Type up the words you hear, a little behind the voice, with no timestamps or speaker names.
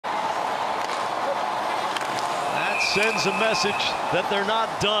sends a message that they're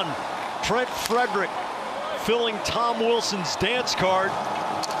not done. Trent Frederic filling Tom Wilson's dance card.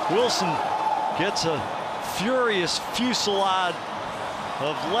 Wilson gets a furious fusillade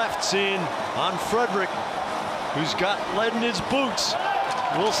of lefts in on Frederic, who's got lead in his boots.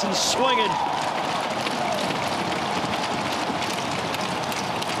 Wilson swinging.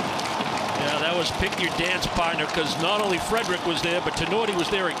 Yeah, that was pick your dance partner, because not only Frederic was there, but Tenorti was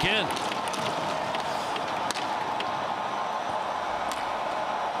there again.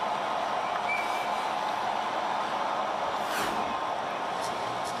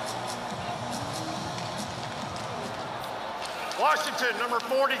 Washington, number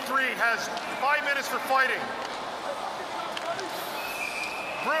 43, has 5 minutes for fighting.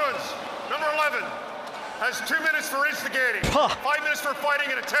 Bruins, number 11, has 2 minutes for instigating. 5 minutes for fighting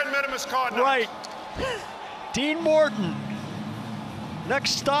and a 10-minute misconduct. Right. Dean Morton.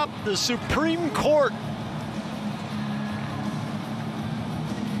 Next stop, the Supreme Court.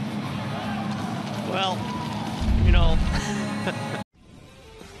 Well, you know.